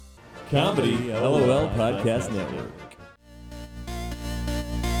Comedy LOL Podcast Network.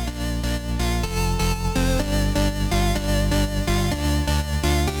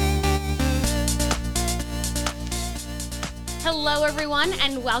 Hello, everyone,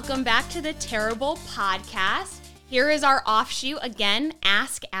 and welcome back to the Terrible Podcast. Here is our offshoot again,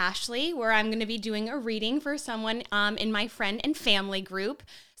 Ask Ashley, where I'm going to be doing a reading for someone in my friend and family group.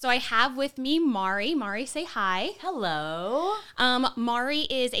 So I have with me Mari. Mari, say hi. Hello. Mari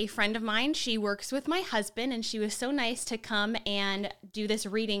is a friend of mine. She works with my husband, and she was so nice to come and do this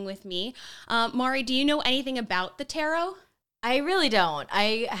reading with me. Mari, do you know anything about the tarot? I really don't.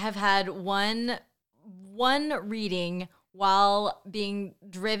 I have had one reading while being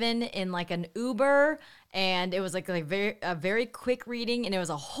driven in like an Uber, and it was like a very quick reading, and it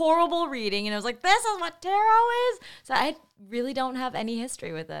was a horrible reading, and I was like, this is what tarot is. So I really don't have any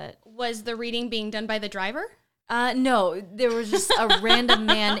history with it. Was the reading being done by the driver? No, there was just a random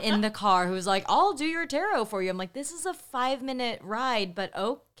man in the car who was like, I'll do your tarot for you. I'm like, this is a 5-minute ride, but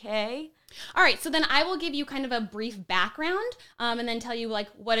okay. All right, so then I will give you kind of a brief background and then tell you like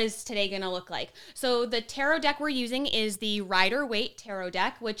what is today going to look like. So the tarot deck we're using is the Rider-Waite Tarot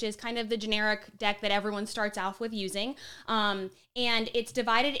deck, which is kind of the generic deck that everyone starts off with using. And it's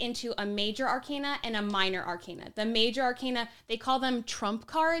divided into a major arcana and a minor arcana. The major arcana, they call them trump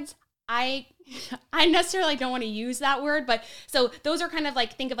cards. I necessarily don't want to use that word, but so those are kind of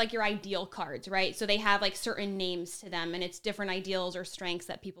like, think of like your ideal cards, right? So they have like certain names to them, and it's different ideals or strengths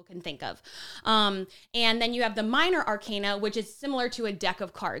that people can think of. And then you have the minor arcana, which is similar to a deck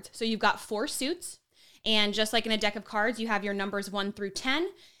of cards. So you've got 4 suits, and just like in a deck of cards, you have your numbers 1 through 10.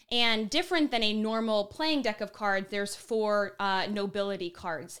 And different than a normal playing deck of cards, there's 4 nobility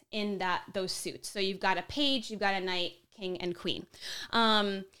cards in those suits. So you've got a page, you've got a knight, king, and queen.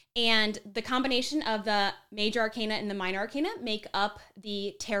 And the combination of the major arcana and the minor arcana make up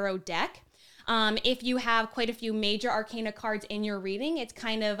the tarot deck. If you have quite a few major arcana cards in your reading, it's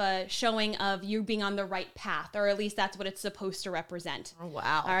kind of a showing of you being on the right path, or at least that's what it's supposed to represent. Oh,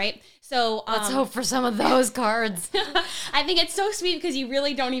 wow. All right. So let's hope for some of those cards. I think it's so sweet because you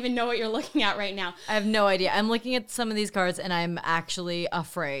really don't even know what you're looking at right now. I have no idea. I'm looking at some of these cards and I'm actually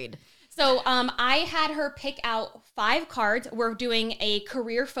afraid. So I had her pick out 5 cards. We're doing a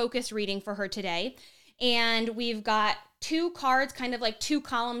career-focused reading for her today. And we've got 2 cards, kind of like 2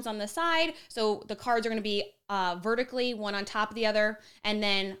 columns on the side. So the cards are going to be vertically, one on top of the other. And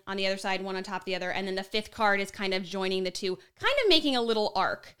then on the other side, one on top of the other. And then the 5th card is kind of joining the 2, kind of making a little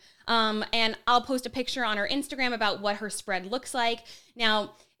arc. And I'll post a picture on her Instagram about what her spread looks like.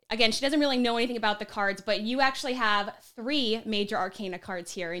 Now, again, she doesn't really know anything about the cards, but you actually have 3 major arcana cards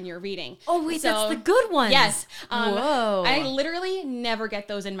here in your reading. Oh, wait, that's the good ones. Yes. Whoa. I literally never get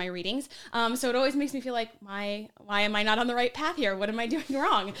those in my readings. So it always makes me feel like, why am I not on the right path here? What am I doing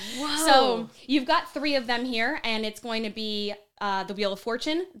wrong? Whoa. So you've got 3 of them here, and it's going to be the Wheel of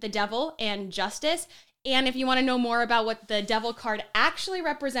Fortune, the Devil, and Justice. And if you want to know more about what the Devil card actually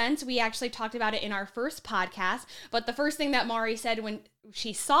represents, we actually talked about it in our first podcast. But the first thing that Mari said when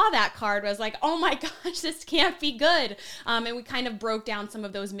she saw that card was like, oh my gosh, this can't be good. And we kind of broke down some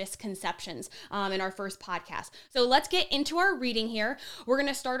of those misconceptions in our first podcast. So let's get into our reading here. We're going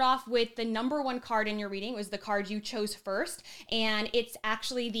to start off with the number 1 card in your reading. It was the card you chose first. And it's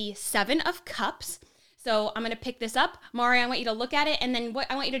actually the 7 of Cups. So I'm going to pick this up. Mari, I want you to look at it, and then what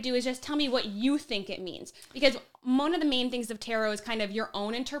I want you to do is just tell me what you think it means. Because one of the main things of tarot is kind of your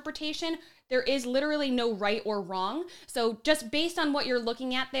own interpretation. There is literally no right or wrong. So just based on what you're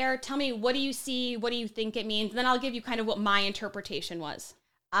looking at there, tell me, what do you see? What do you think it means? And then I'll give you kind of what my interpretation was.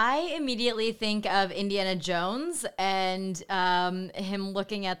 I immediately think of Indiana Jones and him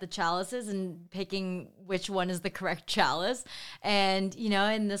looking at the chalices and picking which one is the correct chalice. And, you know,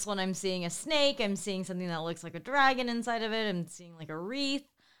 in this one, I'm seeing a snake. I'm seeing something that looks like a dragon inside of it. I'm seeing like a wreath,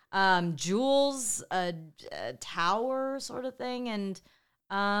 jewels, a tower sort of thing, and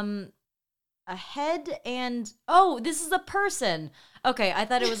a head. And, oh, this is a person. Okay, I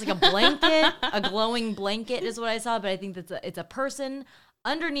thought it was like a blanket, a glowing blanket is what I saw, but I think it's a person.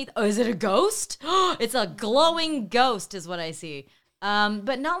 Underneath, oh, is it a ghost? It's a glowing ghost is what I see.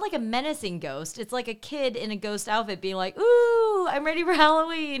 But not like a menacing ghost. It's like a kid in a ghost outfit being like, ooh, I'm ready for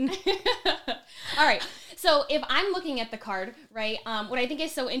Halloween. All right. So if I'm looking at the card, right, what I think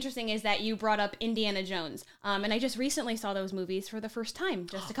is so interesting is that you brought up Indiana Jones. And I just recently saw those movies for the first time,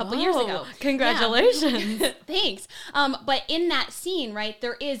 just a couple years ago. Congratulations. Yeah. Thanks. But in that scene, right,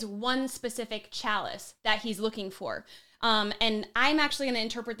 there is one specific chalice that he's looking for. And I'm actually going to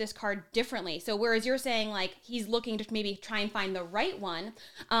interpret this card differently. So whereas you're saying like he's looking to maybe try and find the right one,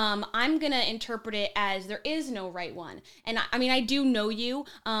 I'm going to interpret it as there is no right one. And I mean, I do know you.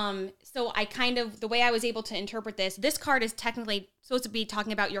 So I kind of, the way I was able to interpret this card is technically supposed to be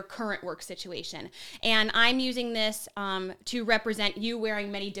talking about your current work situation. And I'm using this to represent you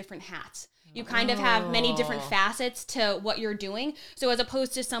wearing many different hats. You kind of have many different facets to what you're doing. So as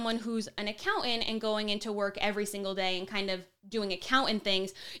opposed to someone who's an accountant and going into work every single day and kind of doing accountant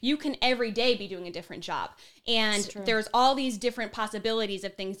things, you can every day be doing a different job. And there's all these different possibilities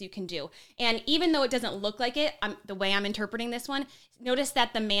of things you can do. And even though it doesn't look like it, the way I'm interpreting this one, notice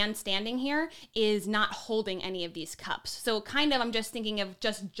that the man standing here is not holding any of these cups. So kind of, I'm just thinking of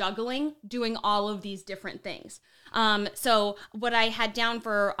just juggling, doing all of these different things. So what I had down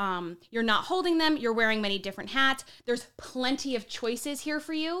for, you're not holding them, you're wearing many different hats. There's plenty of choices here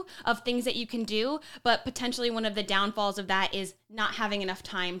for you of things that you can do, but potentially one of the downfalls of that is not having enough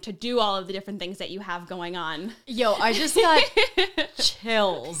time to do all of the different things that you have going on. Yo, I just got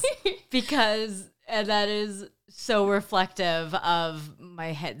chills because that is so reflective of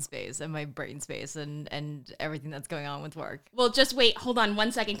my headspace and my brain space and everything that's going on with work. Well, just wait, hold on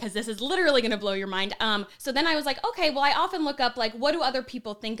 1 second, because this is literally going to blow your mind. So then I was like, okay, well, I often look up, like, what do other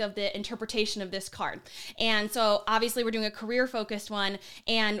people think of the interpretation of this card? And so obviously we're doing a career-focused one,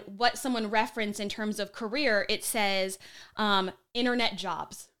 and what someone referenced in terms of career, it says internet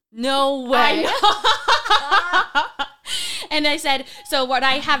jobs. No way. And I said, so what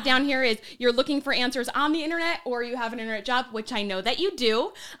I have down here is you're looking for answers on the internet, or you have an internet job, which I know that you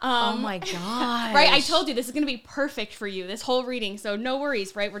do. Oh my gosh. Right? I told you this is going to be perfect for you, this whole reading. So no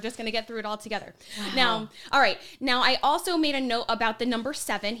worries, right? We're just going to get through it all together. Wow. Now, all right. Now, I also made a note about the number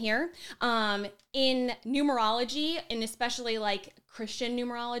 7 here. In numerology, and especially like Christian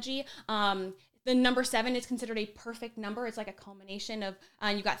numerology, the number 7 is considered a perfect number. It's like a culmination of,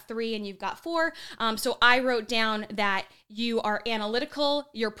 you've got 3 and you've got 4. So I wrote down that you are analytical,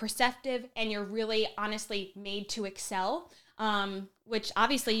 you're perceptive, and you're really honestly made to excel. Which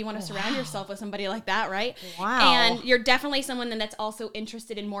obviously you want to surround yourself with somebody like that, right? Wow. And you're definitely someone that's also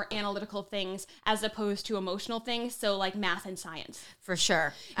interested in more analytical things as opposed to emotional things. So like math and science. For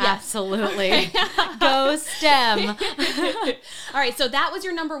sure. Yes. Absolutely. Go STEM. All right. So that was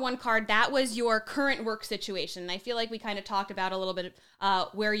your number 1 card. That was your current work situation. And I feel like we kind of talked about a little bit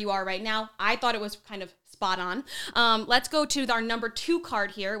where you are right now. I thought it was kind of spot on. Let's go to our number 2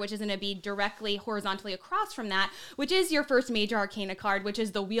 card here, which is going to be directly horizontally across from that, which is your first major arcana card, which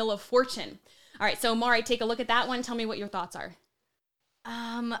is the Wheel of Fortune. All right, so Mari, take a look at that one. Tell me what your thoughts are.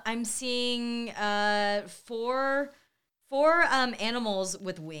 I'm seeing four animals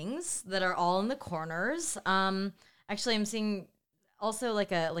with wings that are all in the corners. Actually, I'm seeing also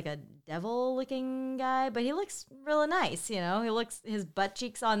like a devil looking guy, but he looks really nice. You know, his butt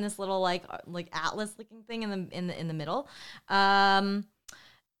cheeks on this little like atlas looking thing in the middle. I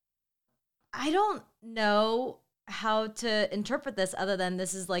don't know how to interpret this other than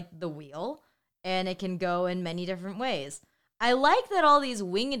this is like the wheel, and it can go in many different ways. I like that all these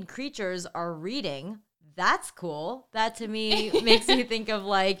winged creatures are reading. That's cool. That to me makes me think of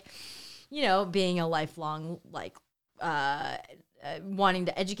like, you know, being a lifelong like wanting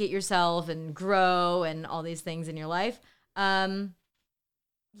to educate yourself and grow and all these things in your life.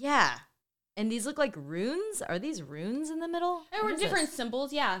 Yeah. And these look like runes. Are these runes in the middle? There were different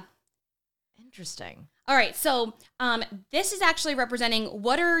symbols, yeah. Interesting. All right, so this is actually representing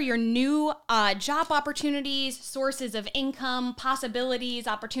what are your new job opportunities, sources of income, possibilities,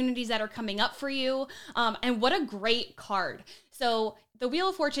 opportunities that are coming up for you, and what a great card. So the Wheel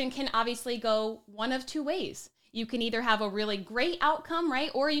of Fortune can obviously go one of 2 ways. You can either have a really great outcome,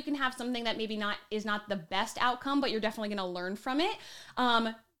 right? Or you can have something that maybe is not the best outcome, but you're definitely going to learn from it.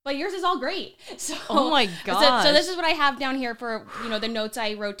 But yours is all great. So, oh my gosh. So this is what I have down here for, the notes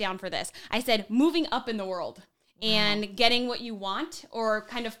I wrote down for this. I said moving up in the world and getting what you want, or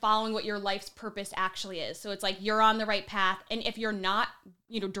kind of following what your life's purpose actually is. So it's like you're on the right path. And if you're not,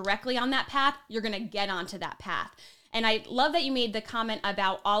 directly on that path, you're going to get onto that path. And I love that you made the comment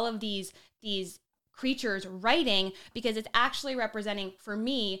about all of these creatures writing, because it's actually representing, for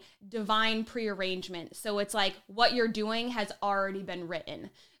me, divine prearrangement. So it's like what you're doing has already been written.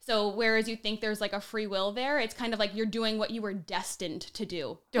 So whereas you think there's like a free will there, it's kind of like you're doing what you were destined to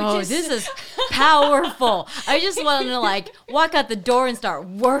do. Oh, this is powerful. I just want to like walk out the door and start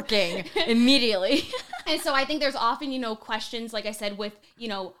working immediately. And so I think there's often, questions, like I said, with,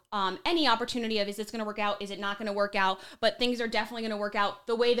 any opportunity of, is this going to work out? Is it not going to work out? But things are definitely going to work out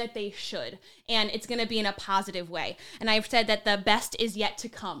the way that they should. And it's going to be in a positive way. And I've said that the best is yet to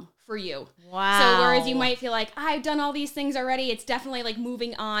come for you. Wow. So whereas you might feel like, I've done all these things already, it's definitely like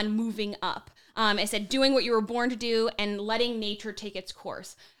moving on, moving up. I said doing what you were born to do and letting nature take its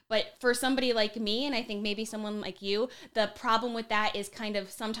course. But for somebody like me, and I think maybe someone like you, the problem with that is kind of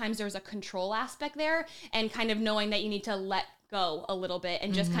sometimes there's a control aspect there, and kind of knowing that you need to let go a little bit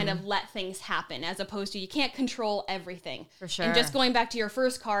and just kind of let things happen, as opposed to you can't control everything. For sure. And just going back to your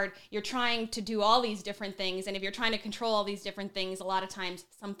first card, you're trying to do all these different things. And if you're trying to control all these different things, a lot of times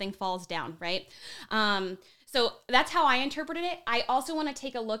something falls down, right? So that's how I interpreted it. I also want to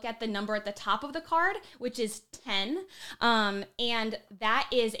take a look at the number at the top of the card, which is 10. And that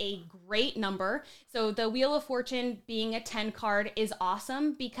is a great number. So the Wheel of Fortune being a 10 card is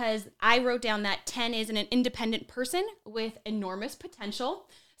awesome because I wrote down that 10 is an independent person with enormous potential.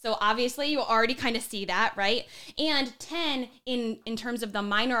 So obviously you already kind of see that, right? And 10 in terms of the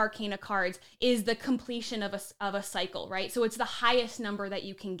minor arcana cards is the completion of a cycle, right? So it's the highest number that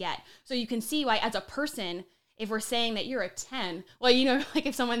you can get. So you can see why as a person, if we're saying that you're a 10, well, you know, like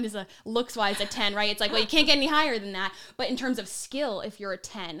if someone is looks-wise a 10, right? It's like, well, you can't get any higher than that. But in terms of skill, if you're a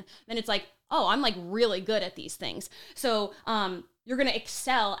 10, then it's like, oh, I'm like really good at these things. So you're going to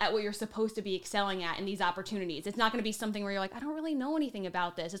excel at what you're supposed to be excelling at in these opportunities. It's not going to be something where you're like, I don't really know anything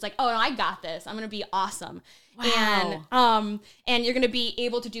about this. It's like, oh, no, I got this. I'm going to be awesome. Wow. And you're going to be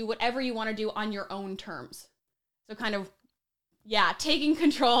able to do whatever you want to do on your own terms. So kind of, yeah, taking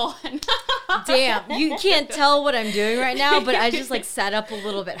control. Damn, you can't tell what I'm doing right now, but I just like sat up a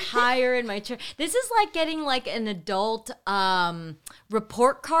little bit higher in my chair. This is like getting like an adult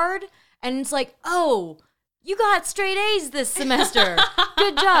report card, and it's like, oh, you got straight A's this semester.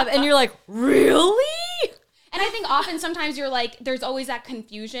 Good job. And you're like, really? And I think often sometimes you're like, there's always that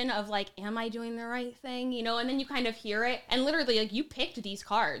confusion of like, am I doing the right thing? You know, and then you kind of hear it, and literally like you picked these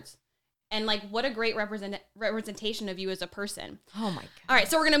cards. And like, what a great representation of you as a person. Oh my God. All right,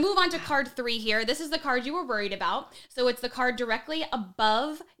 so we're going to move on to card 3 here. This is the card you were worried about. So it's the card directly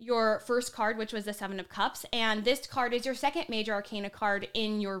above your first card, which was the 7 of Cups. And this card is your second major arcana card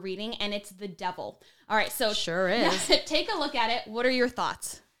in your reading, and it's the Devil. All right, so sure is. Take a look at it. What are your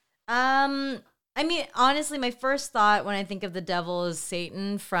thoughts? I mean, honestly, my first thought when I think of the Devil is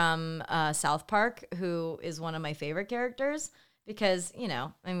Satan from South Park, who is one of my favorite characters. Because, you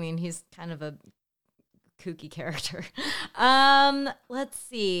know, I mean, he's kind of a kooky character. Let's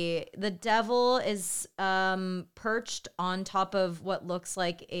see. The Devil is perched on top of what looks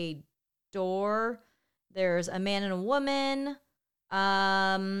like a door. There's a man and a woman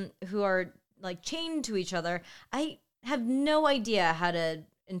who are like chained to each other. I have no idea how to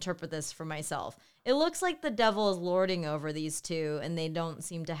interpret this for myself. It looks like the Devil is lording over these two, and they don't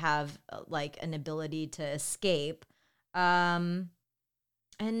seem to have like an ability to escape. And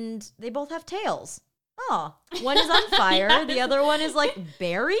they both have tails. Oh, one is on fire. Yes. The other one is like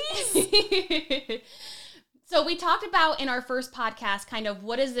berries. So we talked about in our first podcast kind of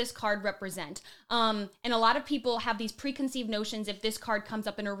what does this card represent? And a lot of people have these preconceived notions if this card comes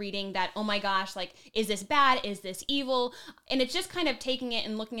up in a reading that, oh my gosh, like, is this bad? Is this evil? And it's just kind of taking it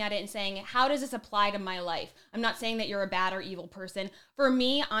and looking at it and saying, how does this apply to my life? I'm not saying that you're a bad or evil person. For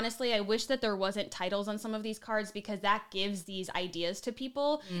me, honestly, I wish that there wasn't titles on some of these cards because that gives these ideas to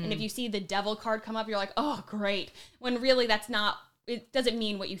people. And if you see the Devil card come up, you're like, oh, great. When really that's not, it doesn't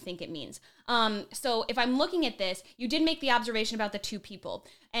mean what you think it means. So if I'm looking at this, you did make the observation about the two people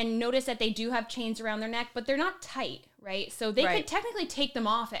and notice that they do have chains around their neck, but they're not tight, right? So they could technically take them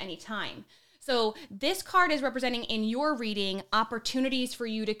off at any time. So this card is representing in your reading opportunities for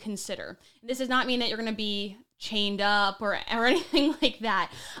you to consider. This does not mean that you're going to be chained up or anything like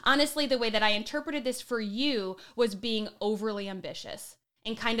that. Honestly, the way that I interpreted this for you was being overly ambitious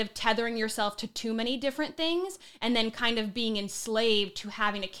and kind of tethering yourself to too many different things and then kind of being enslaved to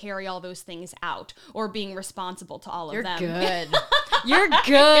having to carry all those things out or being responsible to all of them. You're good. You're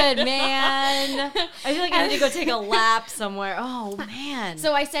good, man. I feel like I need to go take a lap somewhere. Oh, man.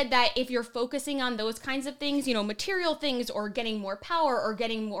 So I said that if you're focusing on those kinds of things, you know, material things or getting more power or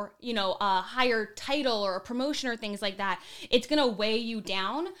getting more, you know, a higher title or a promotion or things like that, it's going to weigh you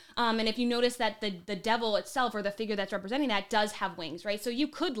down. And if you notice that the Devil itself or the figure that's representing that does have wings, right? So you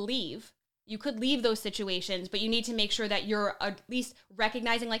could leave. You could leave those situations, but you need to make sure that you're at least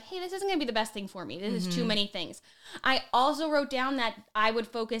recognizing like, hey, this isn't going to be the best thing for me. This is too many things. I also wrote down that I would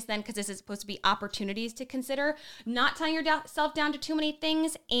focus then, because this is supposed to be opportunities to consider, not tying yourself down to too many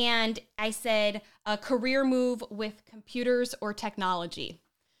things. And I said a career move with computers or technology.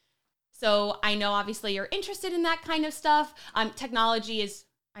 So I know obviously you're interested in that kind of stuff. Technology is,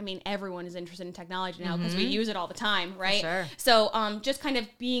 I mean, everyone is interested in technology now because we use it all the time, right? For sure. So just kind of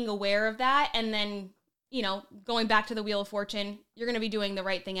being aware of that and then going back to the Wheel of Fortune, you're going to be doing the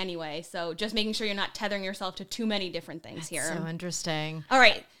right thing anyway. So just making sure you're not tethering yourself to too many different things here. So interesting. All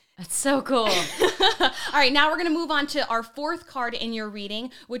right. That's so cool. All right, now we're going to move on to our fourth card in your reading,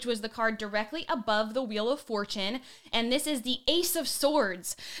 which was the card directly above the Wheel of Fortune. And this is the Ace of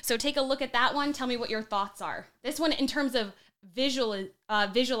Swords. So take a look at that one. Tell me what your thoughts are. This one, in terms of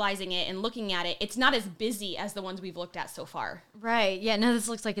visualizing it and looking at it, it's not as busy as the ones we've looked at so far. Right. Yeah, no, this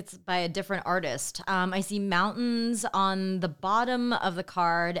looks like it's by a different artist. I see mountains on the bottom of the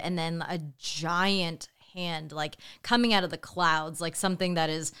card and then a giant hand like coming out of the clouds, like something that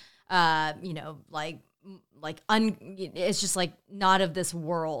is it's just like not of this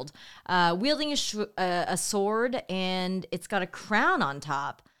world, wielding a sword, and it's got a crown on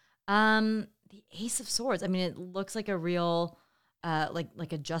top. The Ace of Swords, I mean, it looks like a real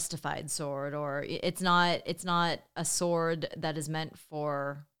like a justified sword, or it's not a sword that is meant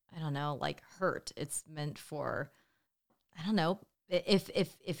for, I don't know, like hurt. It's meant for, I don't know,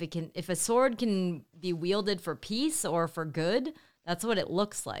 if a sword can be wielded for peace or for good. That's what it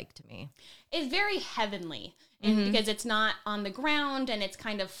looks like to me. It's very heavenly, and because it's not on the ground and it's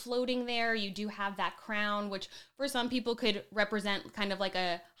kind of floating there. You do have that crown, which for some people could represent kind of like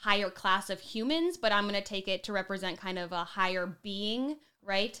a higher class of humans, but I'm going to take it to represent kind of a higher being,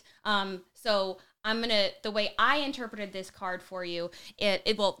 right? So the way I interpreted this card for you,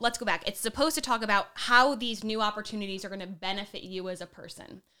 well, let's go back. It's supposed to talk about how these new opportunities are going to benefit you as a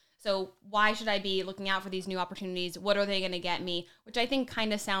person. So why should I be looking out for these new opportunities? What are they going to get me? Which I think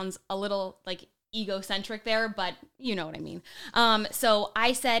kind of sounds a little like egocentric there, but you know what I mean. So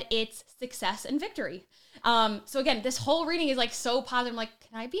I said it's success and victory. So again, this whole reading is like so positive. I'm like,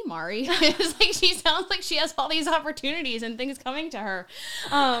 can I be Mari? It's like she sounds like she has all these opportunities and things coming to her.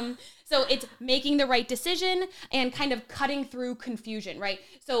 So it's making the right decision and kind of cutting through confusion, right?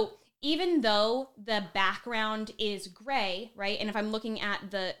 So even though the background is gray, right? And if I'm looking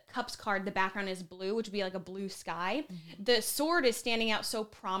at the Cups card, the background is blue, which would be like a blue sky. Mm-hmm. The sword is standing out so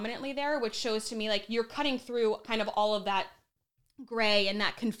prominently there, which shows to me like you're cutting through kind of all of that gray and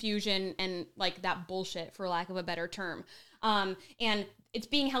that confusion and like that bullshit, for lack of a better term. And it's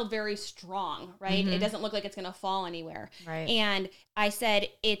being held very strong, right? Mm-hmm. It doesn't look like it's going to fall anywhere. Right. And I said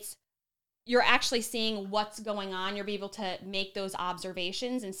you're actually seeing what's going on. You'll be able to make those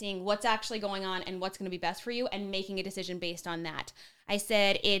observations and seeing what's actually going on and what's going to be best for you and making a decision based on that. I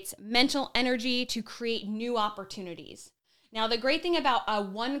said it's mental energy to create new opportunities. Now, the great thing about a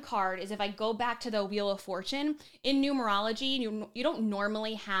one card is if I go back to the Wheel of Fortune, in numerology, you don't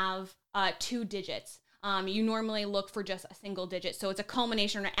normally have 2 digits. You normally look for just a single digit. So it's a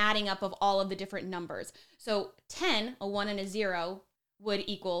culmination or adding up of all of the different numbers. So 10, a 1 and a 0, would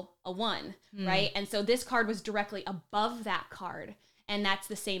equal a 1, right? And so this card was directly above that card, and that's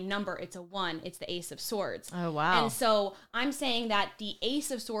the same number. It's a 1. It's the Ace of Swords. Oh, wow. And so I'm saying that the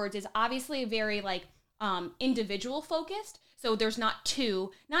Ace of Swords is obviously very like individual focused. So there's not 2,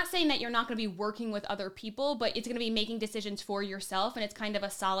 not saying that you're not going to be working with other people, but it's going to be making decisions for yourself. And it's kind of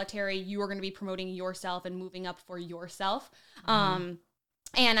a solitary, you are going to be promoting yourself and moving up for yourself.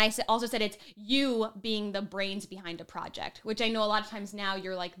 And I also said it's you being the brains behind a project, which I know a lot of times now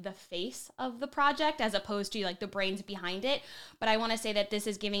you're like the face of the project as opposed to like the brains behind it. But I want to say that this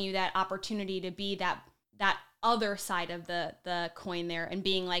is giving you that opportunity to be that other side of the coin there, and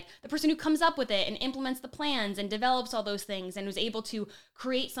being like the person who comes up with it and implements the plans and develops all those things and was able to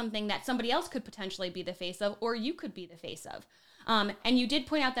create something that somebody else could potentially be the face of, or you could be the face of. And you did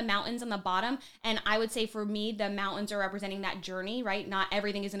point out the mountains on the bottom. And I would say for me, the mountains are representing that journey, right? Not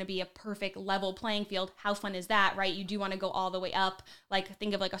everything is going to be a perfect level playing field. How fun is that, right? You do want to go all the way up. Like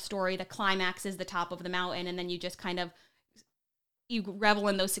think of like a story, the climax is the top of the mountain. And then you just kind of, you revel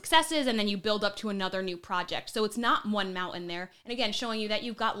in those successes and then you build up to another new project. So it's not one mountain there. And again, showing you that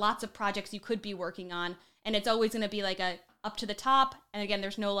you've got lots of projects you could be working on. And it's always going to be like a up to the top. And again,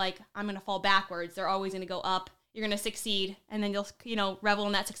 there's no like, I'm going to fall backwards. They're always going to go up. You're going to succeed, and then you'll, revel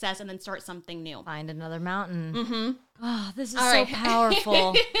in that success and then start something new. Find another mountain. Mm-hmm. Oh, this is so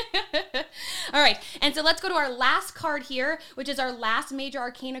powerful. All right. And so let's go to our last card here, which is our last major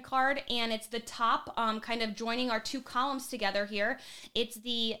arcana card. And it's the top, kind of joining our 2 columns together here. It's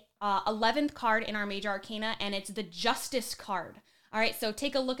the 11th card in our major arcana, and it's the Justice card. All right. So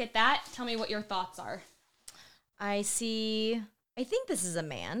take a look at that. Tell me what your thoughts are. I think this is a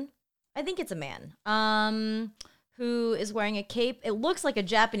man. I think it's a man who is wearing a cape. It looks like a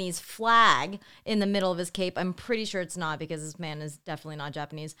Japanese flag in the middle of his cape. I'm pretty sure it's not, because this man is definitely not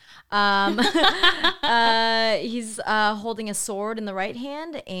Japanese. He's holding a sword in the right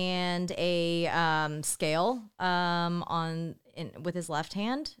hand and a scale with his left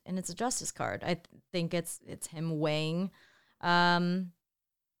hand, and it's a justice card. think it's him weighing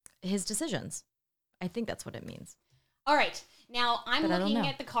his decisions. I think that's what it means. All right. Now, I'm But I don't looking know.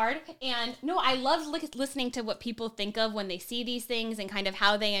 at the card, and no, I love listening to what people think of when they see these things and kind of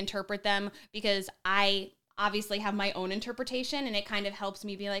how they interpret them, because I obviously have my own interpretation, and it kind of helps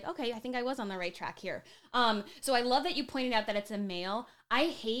me be like, okay, I think I was on the right track here. So I love that you pointed out that it's a male. I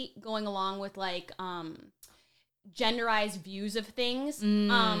hate going along with like genderized views of things,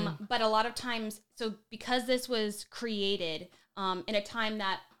 but a lot of times, so because this was created in a time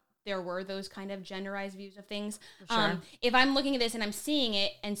that there were those kind of genderized views of things. Sure. If I'm looking at this and I'm seeing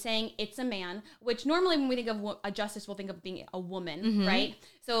it and saying it's a man, which normally when we think of a justice, we'll think of being a woman, right?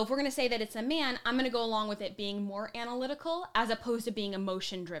 So if we're going to say that it's a man, I'm going to go along with it being more analytical as opposed to being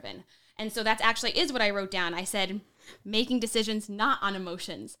emotion driven. And so that's actually is what I wrote down. I said making decisions not on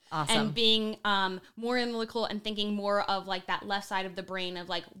emotions. Awesome. And being more analytical and thinking more of like that left side of the brain of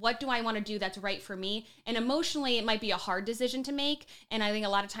like, what do I want to do that's right for me? And emotionally, it might be a hard decision to make. And I think a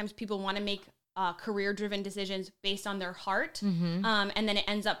lot of times people want to make career-driven decisions based on their heart. And then it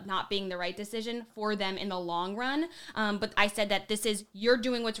ends up not being the right decision for them in the long run. But I said that this is, you're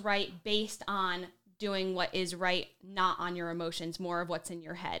doing what's right based on doing what is right, not on your emotions, more of what's in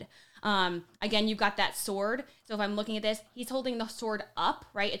your head. Again, you've got that sword. So if I'm looking at this, he's holding the sword up,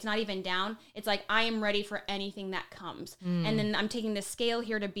 right? It's not even down. It's like, I am ready for anything that comes. And then I'm taking the scale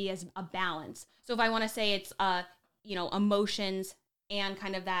here to be as a balance. So if I want to say it's, emotions and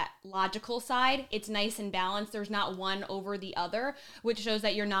kind of that logical side, it's nice and balanced. There's not one over the other, which shows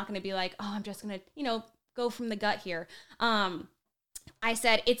that you're not going to be like, oh, I'm just going to, go from the gut here. I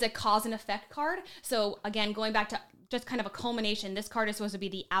said it's a cause and effect card. So again, going back to just kind of a culmination, this card is supposed to be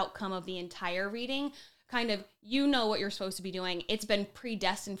the outcome of the entire reading. Kind of, what you're supposed to be doing. It's been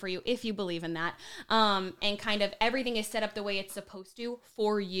predestined for you, if you believe in that. And kind of everything is set up the way it's supposed to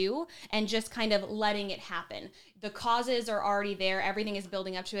for you, and just kind of letting it happen. The causes are already there. Everything is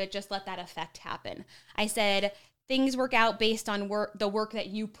building up to it. Just let that effect happen. I said things work out based on the work that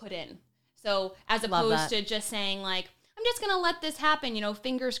you put in. So as opposed to just saying like, I'm just going to let this happen,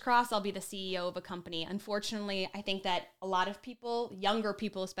 fingers crossed I'll be the CEO of a company. Unfortunately, I think that a lot of people, younger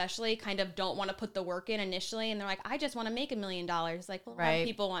people especially, kind of don't want to put the work in initially. And they're like, I just want to make $1 million. Like, well, a lot of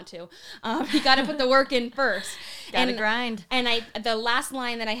people want to. You got to put the work in first. Gotta grind. And the last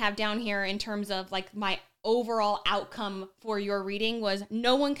line that I have down here in terms of like my overall outcome for your reading was,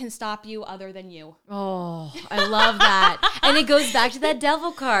 no one can stop you other than you. Oh, I love that. And it goes back to that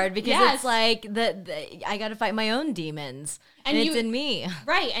devil card, because Yes. it's like I got to fight my own demons, and it's in me.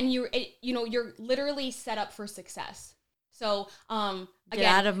 Right. And you're literally set up for success. So, Get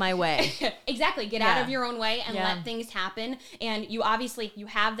out of my way. Exactly. Get out of your own way and Yeah. let things happen. And you obviously, you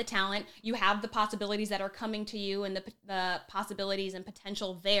have the talent, you have the possibilities that are coming to you, and the possibilities and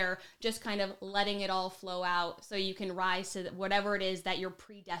potential there, just kind of letting it all flow out so you can rise to whatever it is that you're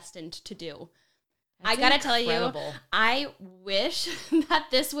predestined to do. I gotta tell you, I wish that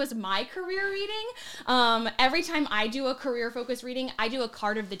this was my career reading. Every time I do a career focused reading, I do a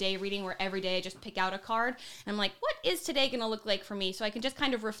card of the day reading where every day I just pick out a card. And I'm like, what is today gonna look like for me? So I can just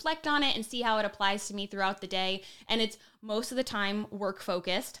kind of reflect on it and see how it applies to me throughout the day. And it's most of the time work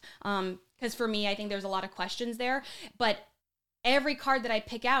focused. Because for me, I think there's a lot of questions there. But every card that I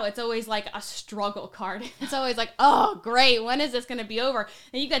pick out, it's always like a struggle card. It's always like, oh, great, when is this gonna be over?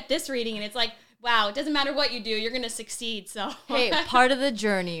 And you get this reading and it's like, wow, it doesn't matter what you do, you're going to succeed. So Hey, part of the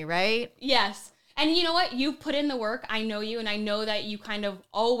journey, right? Yes. And you know what? You've put in the work. I know you, and I know that you kind of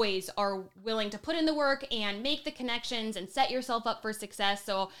always are willing to put in the work and make the connections and set yourself up for success.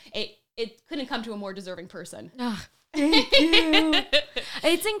 So it couldn't come to a more deserving person. Oh, thank you.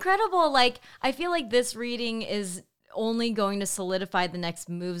 It's incredible. Like, I feel like this reading is only going to solidify the next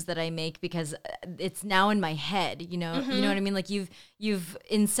moves that I make, because it's now in my head, you know what I mean? Like you've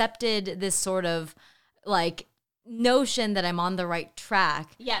incepted this sort of like notion that I'm on the right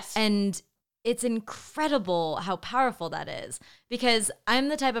track. Yes. And it's incredible how powerful that is, because I'm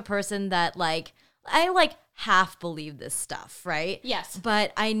the type of person that I half believe this stuff, right? Yes.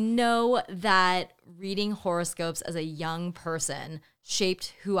 But I know that reading horoscopes as a young person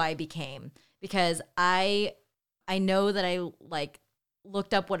shaped who I became, because I know that I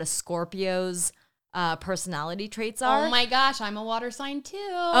looked up what a Scorpio's personality traits are. Oh my gosh, I'm a water sign too.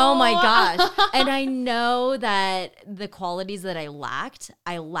 Oh my gosh. And I know that the qualities that I lacked,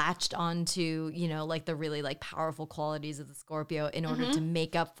 I latched onto, the really powerful qualities of the Scorpio in order to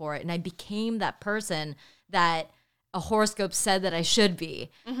make up for it. And I became that person that a horoscope said that I should be.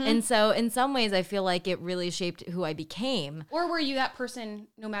 And so in some ways, I feel like it really shaped who I became. Or were you that person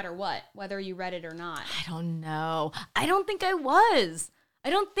no matter what, whether you read it or not? I don't know. I don't think I was. I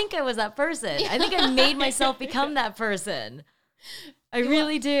don't think I was that person. I think I made myself become that person. I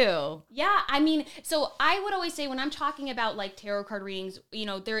really do. Yeah, I mean, so I would always say when I'm talking about like tarot card readings, you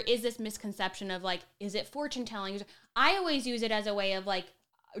know, there is this misconception of like, is it fortune telling? I always use it as a way of like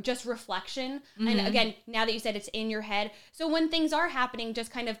just reflection. And again, now that you said it's in your head, so when things are happening,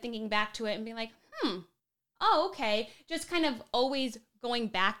 just kind of thinking back to it and being like, oh, okay. Just kind of always going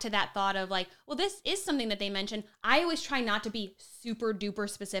back to that thought of like, well, this is something that they mentioned. I always try not to be super duper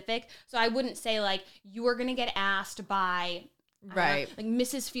specific. So I wouldn't say like, you are going to get asked by like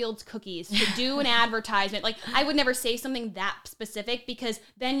Mrs. Fields Cookies to do an advertisement. Like I would never say something that specific, because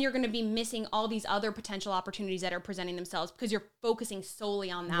then you're going to be missing all these other potential opportunities that are presenting themselves because you're focusing solely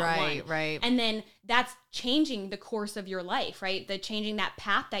on that one. Right. And then that's changing the course of your life, right? The changing that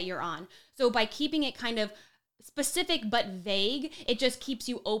path that you're on. So by keeping it kind of specific but vague, it just keeps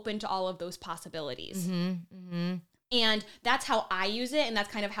you open to all of those possibilities. And that's how I use it, and that's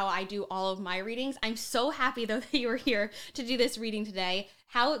kind of how I do all of my readings. I'm so happy, though, that you were here to do this reading today.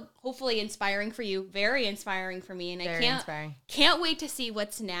 How hopefully inspiring for you, very inspiring for me, and I can't wait to see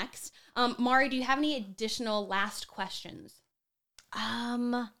what's next. Mari, do you have any additional last questions?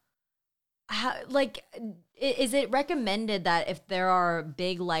 Is it recommended that if there are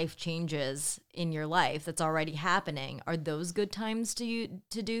big life changes in your life that's already happening, are those good times to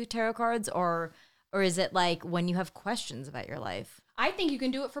do tarot cards, or is it like when you have questions about your life? I think you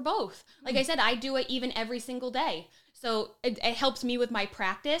can do it for both. Like I said, I do it even every single day. So it helps me with my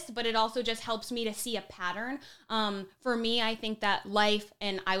practice, but it also just helps me to see a pattern. For me, I think that life,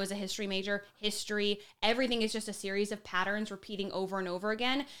 and I was a history major, everything is just a series of patterns repeating over and over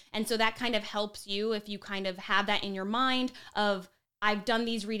again. And so that kind of helps you if you kind of have that in your mind of, I've done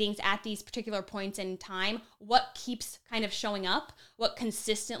these readings at these particular points in time. What keeps kind of showing up? What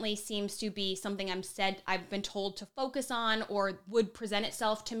consistently seems to be something I've been told to focus on or would present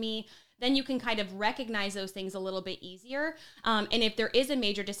itself to me? Then you can kind of recognize those things a little bit easier. And if there is a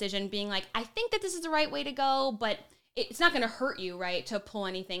major decision, being like, I think that this is the right way to go, but it's not going to hurt you, right, to pull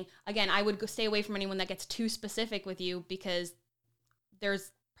anything. Again, I would stay away from anyone that gets too specific with you, because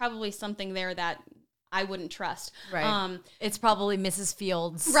there's probably something there that I wouldn't trust. Right. It's probably Mrs.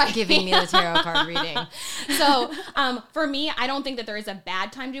 Fields giving me the tarot card reading. So for me, I don't think that there is a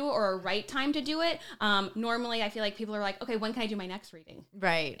bad time to do it or a right time to do it. Normally, I feel like people are like, okay, when can I do my next reading?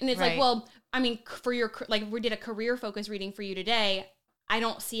 Right. And it's like, well, I mean, for your, like we did a career focus reading for you today. I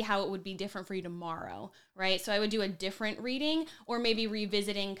don't see how it would be different for you tomorrow, right? So I would do a different reading, or maybe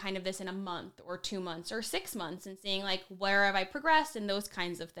revisiting kind of this in a month or 2 months or 6 months and seeing like, where have I progressed and those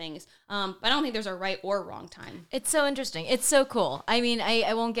kinds of things. But I don't think there's a right or wrong time. It's so interesting. It's so cool. I mean,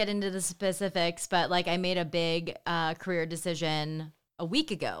 I won't get into the specifics, but like I made a big career decision a week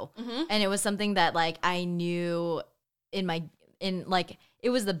ago, and it was something that like I knew it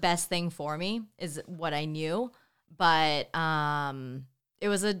was the best thing for me is what I knew, but it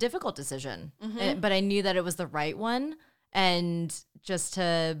was a difficult decision, but I knew that it was the right one. And just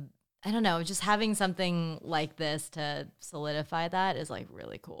just having something like this to solidify that is like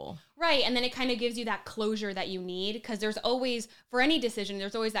really cool. Right. And then it kind of gives you that closure that you need, because there's always, for any decision,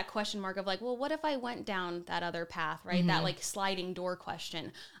 there's always that question mark of like, well, what if I went down that other path, right? That like sliding door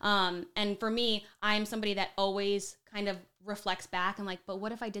question. And for me, I'm somebody that always kind of reflects back and like, but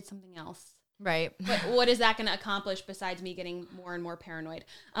what if I did something else? Right. But what is that going to accomplish besides me getting more and more paranoid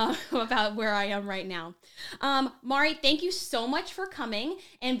about where I am right now? Mari, thank you so much for coming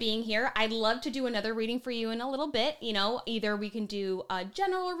and being here. I'd love to do another reading for you in a little bit. You know, either we can do a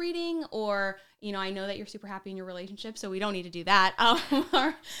general reading, or, you know, I know that you're super happy in your relationship, so we don't need to do that.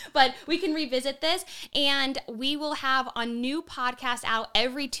 But we can revisit this, and we will have a new podcast out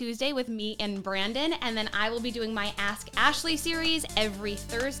every Tuesday with me and Brandon, and then I will be doing my Ask Ashley series every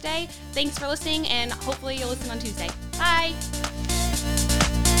Thursday. Thanks for listening, and hopefully you'll listen on Tuesday. Bye!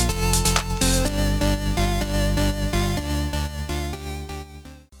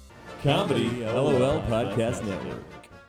 Comedy LOL Podcast Network.